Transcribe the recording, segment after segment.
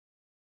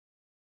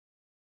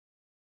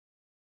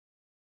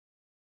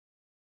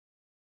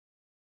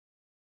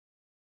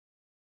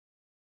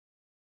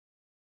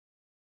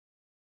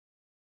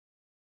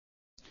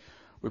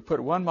We put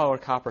 1 molar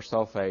copper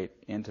sulfate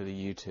into the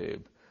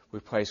U-tube. We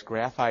place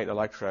graphite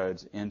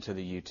electrodes into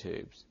the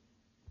U-tubes.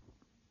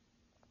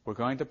 We're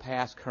going to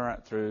pass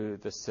current through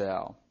the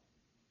cell.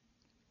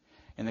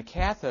 In the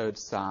cathode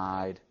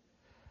side,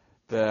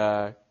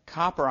 the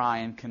copper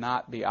ion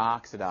cannot be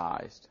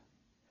oxidized.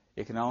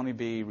 It can only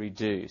be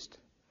reduced.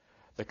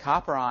 The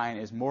copper ion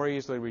is more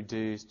easily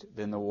reduced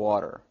than the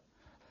water.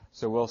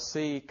 So we'll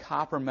see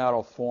copper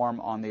metal form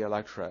on the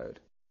electrode.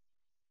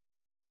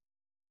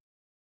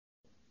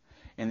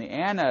 In the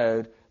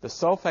anode, the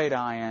sulfate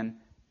ion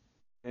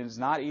is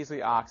not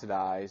easily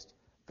oxidized.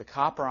 The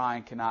copper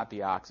ion cannot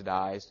be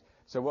oxidized.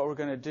 So what we're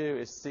going to do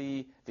is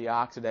see the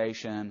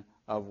oxidation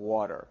of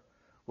water.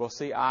 We'll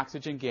see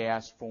oxygen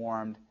gas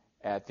formed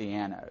at the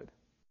anode.